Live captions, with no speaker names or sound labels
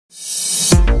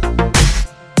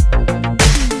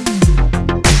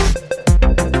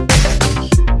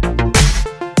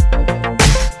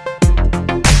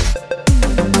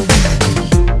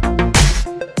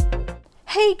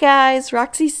guys,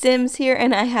 Roxy Sims here,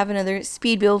 and I have another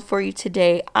speed build for you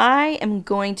today. I am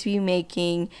going to be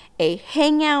making a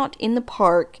hangout in the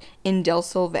park in Del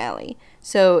Sol Valley.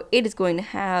 So it is going to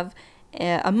have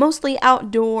a mostly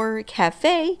outdoor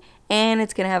cafe, and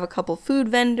it's going to have a couple food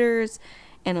vendors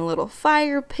and a little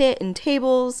fire pit and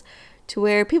tables to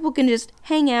where people can just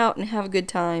hang out and have a good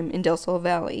time in Del Sol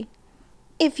Valley.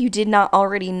 If you did not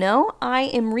already know, I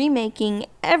am remaking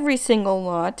every single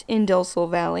lot in Del Sol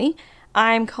Valley.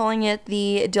 I'm calling it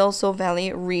the Del Sol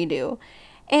Valley Redo.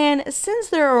 And since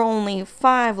there are only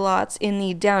 5 lots in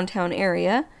the downtown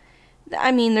area,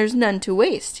 I mean, there's none to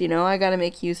waste, I gotta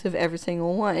make use of every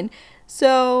single one.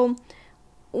 So,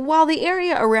 while the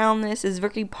area around this is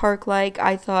very park-like,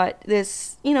 I thought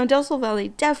this, Del Sol Valley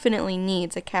definitely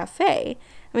needs a cafe.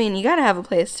 I mean, you gotta have a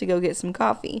place to go get some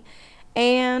coffee.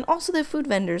 And also the food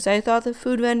vendors. I thought the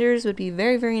food vendors would be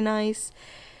very, very nice.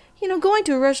 Going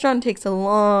to a restaurant takes a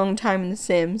long time in The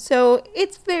Sims, so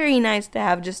it's very nice to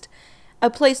have just a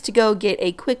place to go get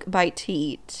a quick bite to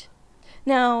eat.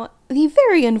 Now, the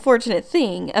very unfortunate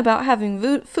thing about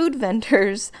having food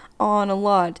vendors on a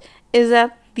lot is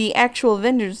that the actual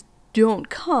vendors don't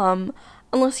come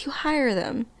unless you hire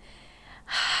them.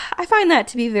 I find that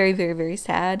to be very, very, very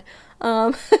sad.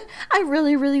 I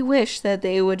really, really wish that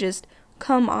they would just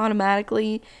come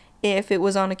automatically if it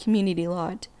was on a community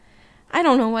lot. I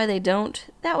don't know why they don't.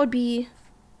 That would be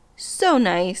so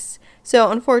nice. So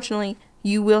unfortunately,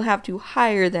 you will have to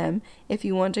hire them if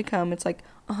you want to come. It's like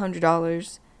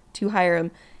 $100 to hire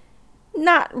them.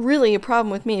 Not really a problem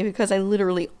with me because I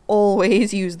literally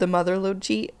always use the motherload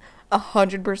cheat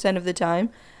 100% of the time.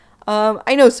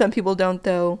 I know some people don't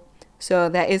though, so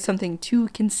that is something to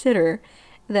consider.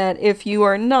 That if you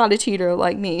are not a cheater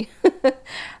like me,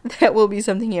 that will be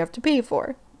something you have to pay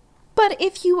for. But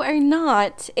if you are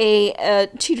not a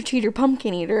cheater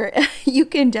pumpkin eater, you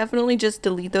can definitely just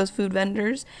delete those food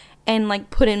vendors and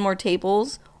put in more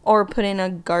tables or put in a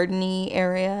garden-y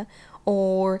area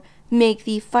or make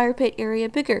the fire pit area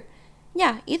bigger.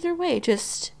 Yeah, either way,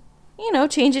 just,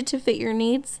 change it to fit your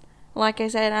needs. Like I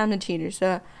said, I'm a cheater,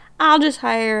 so I'll just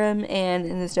hire them and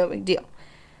it's no big deal.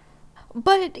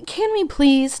 But can we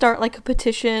please start a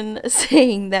petition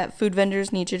saying that food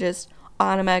vendors need to just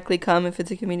automatically come if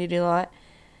it's a community lot?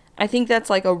 I think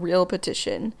that's a real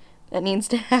petition that needs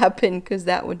to happen because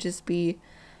that would just be,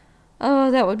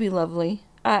 that would be lovely.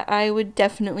 I would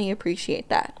definitely appreciate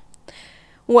that.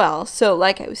 Well, so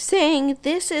like I was saying,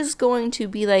 this is going to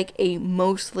be a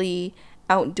mostly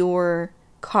outdoor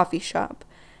coffee shop.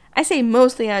 I say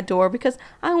mostly outdoor because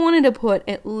I wanted to put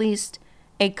at least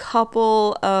a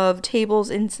couple of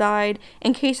tables inside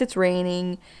in case it's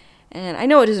raining. And I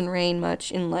know it doesn't rain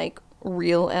much in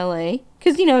real LA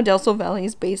because Del Sol Valley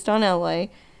is based on LA.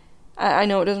 I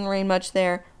know it doesn't rain much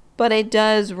there, but it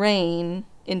does rain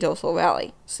in Del Sol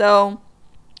Valley. So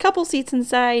a couple seats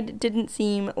inside didn't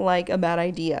seem like a bad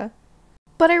idea.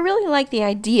 But I really like the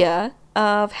idea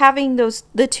of having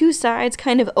the 2 sides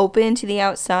kind of open to the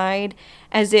outside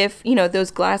as if, those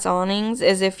glass awnings,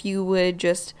 as if you would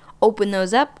just open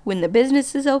those up when the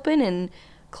business is open and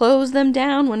close them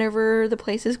down whenever the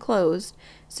place is closed.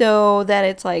 So that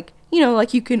it's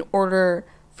you can order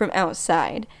from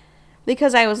outside.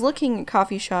 Because I was looking at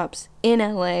coffee shops in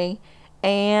LA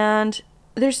and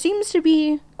there seems to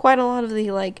be quite a lot of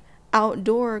the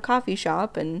outdoor coffee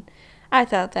shop, and I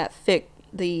thought that fit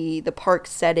the park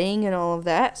setting and all of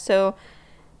that. So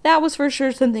that was for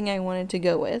sure something I wanted to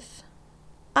go with.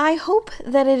 I hope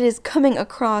that it is coming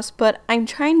across, but I'm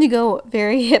trying to go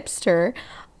very hipster.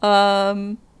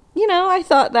 I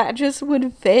thought that just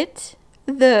would fit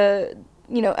the,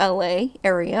 LA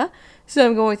area. So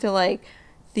I'm going to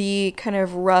the kind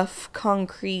of rough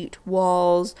concrete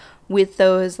walls with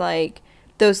those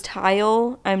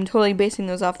tile. I'm totally basing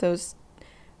those off those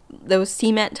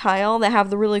cement tile that have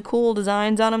the really cool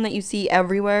designs on them that you see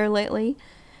everywhere lately.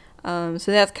 So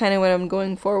that's kind of what I'm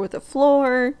going for with the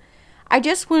floor. I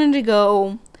just wanted to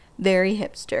go very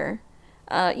hipster.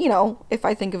 If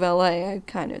I think of LA, I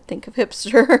kind of think of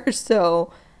hipster,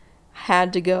 so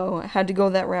had to go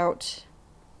that route.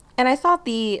 And I thought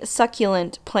the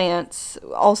succulent plants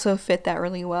also fit that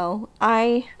really well.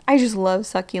 I just love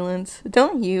succulents,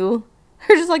 don't you?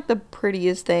 They're just the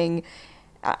prettiest thing.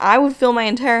 I would fill my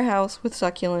entire house with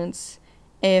succulents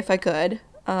if I could.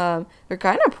 They're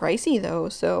kind of pricey though,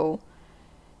 so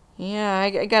yeah,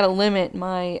 I gotta limit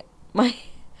my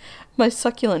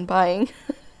succulent buying.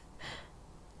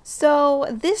 So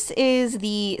this is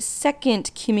the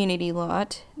second community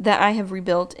lot that I have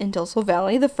rebuilt in Del Sol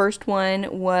Valley. The first one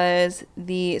was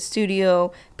the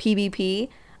Studio PvP.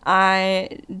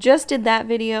 I just did that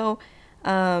video.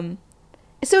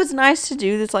 So it's nice to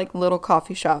do this like little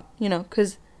coffee shop, you know,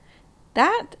 because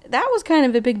that was kind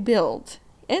of a big build.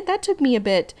 That took me a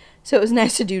bit, so it was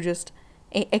nice to do just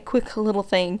a quick little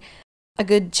thing, a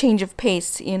good change of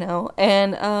pace, you know.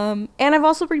 And I've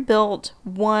also rebuilt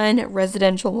one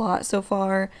residential lot so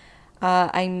far.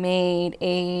 I made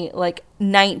a like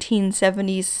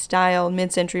 1970s style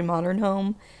mid-century modern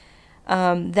home.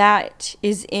 That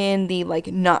is in the like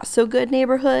not so good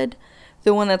neighborhood,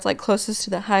 the one that's like closest to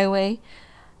the highway.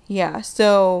 Yeah,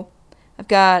 so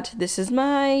this is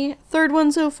my third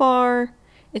one so far.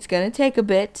 It's gonna take a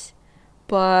bit,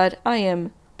 but I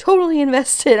am totally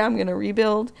invested. I'm gonna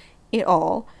rebuild it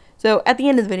all. So at the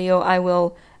end of the video, I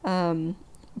will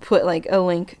put like a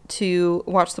link to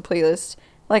watch the playlist.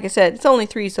 Like I said, it's only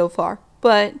 3 so far,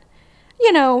 but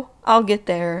you know, I'll get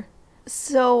there.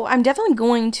 So I'm definitely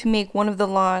going to make one of the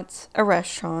lots a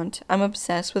restaurant. I'm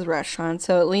obsessed with restaurants,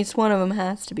 so at least one of them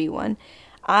has to be one.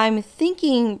 I'm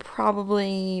thinking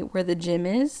probably where the gym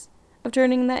is of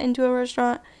turning that into a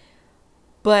restaurant.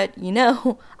 But, you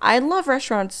know, I love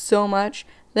restaurants so much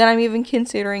that I'm even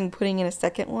considering putting in a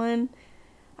second one.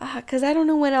 Because I don't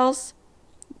know what else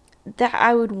that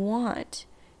I would want.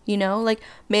 You know, like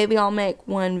maybe I'll make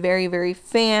one very, very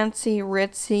fancy,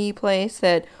 ritzy place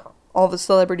that all the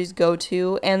celebrities go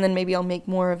to. And then maybe I'll make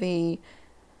more of a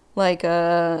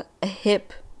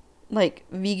hip, like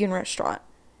vegan restaurant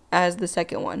as the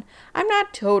second one. I'm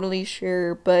not totally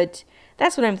sure, but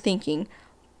that's what I'm thinking.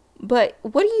 But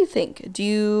what do you think?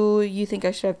 Do you think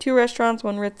I should have 2 restaurants,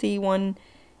 one ritzy, one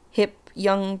hip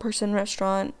young person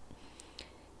restaurant?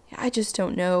 I just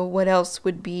don't know what else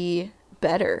would be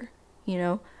better, you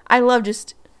know? I love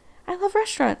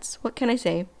restaurants. What can I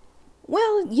say?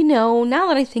 Well, you know, now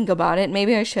that I think about it,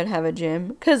 maybe I should have a gym,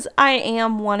 because I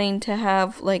am wanting to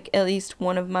have like at least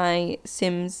one of my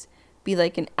Sims be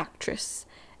like an actress.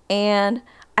 And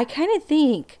I kind of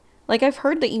think, like, I've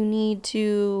heard that you need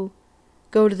to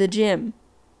go to the gym.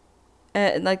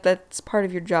 Like, that's part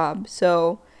of your job.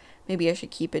 So maybe I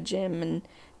should keep a gym and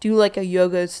do, like, a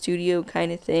yoga studio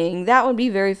kind of thing. That would be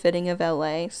very fitting of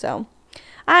LA. So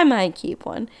I might keep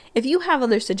one. If you have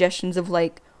other suggestions of,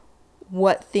 like,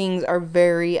 what things are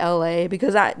very LA,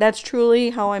 because that's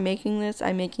truly how I'm making this.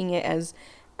 I'm making it as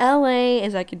LA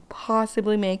as I could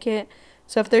possibly make it.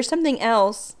 So if there's something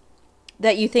else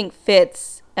that you think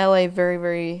fits LA very,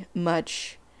 very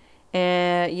much,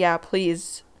 and yeah,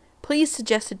 please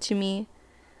suggest it to me,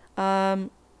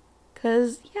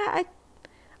 cause yeah,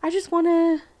 I just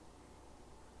wanna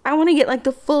get like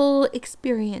the full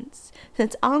experience.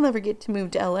 Since I'll never get to move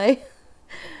to LA,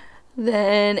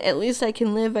 then at least I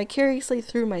can live vicariously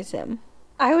through my Sim.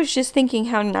 I was just thinking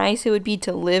how nice it would be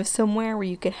to live somewhere where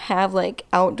you could have like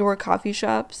outdoor coffee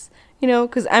shops, you know,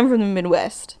 cause I'm from the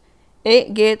Midwest.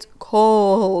 It gets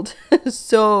cold,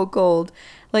 so cold.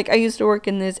 Like, I used to work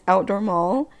in this outdoor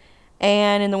mall,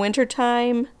 and in the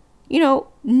wintertime, you know,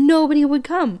 nobody would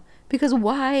come. Because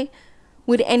why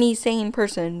would any sane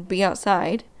person be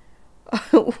outside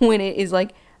when it is,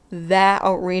 like, that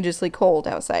outrageously cold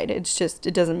outside? It's just,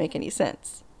 it doesn't make any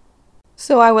sense.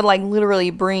 So I would, like, literally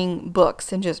bring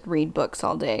books and just read books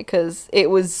all day, because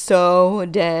it was so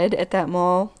dead at that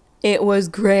mall. It was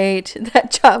great.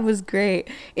 That job was great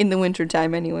in the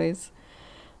wintertime anyways.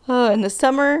 In the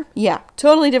summer, yeah,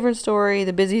 totally different story.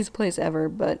 The busiest place ever.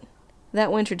 But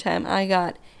that wintertime, I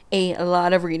got a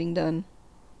lot of reading done.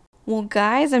 Well,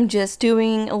 guys, I'm just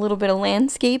doing a little bit of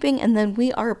landscaping and then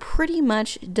we are pretty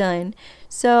much done.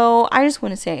 So I just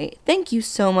want to say thank you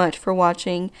so much for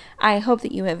watching. I hope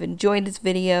that you have enjoyed this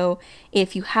video.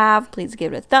 If you have, please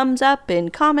give it a thumbs up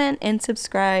and comment and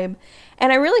subscribe.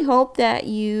 And I really hope that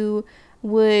you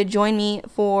would join me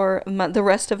for the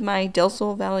rest of my Del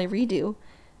Sol Valley redo.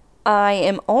 I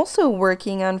am also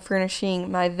working on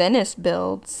furnishing my Venice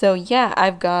build. So yeah,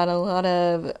 I've got a lot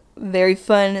of very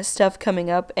fun stuff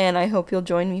coming up and I hope you'll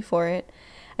join me for it.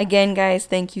 Again, guys,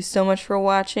 thank you so much for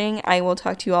watching. I will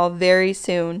talk to you all very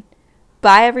soon.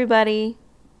 Bye, everybody.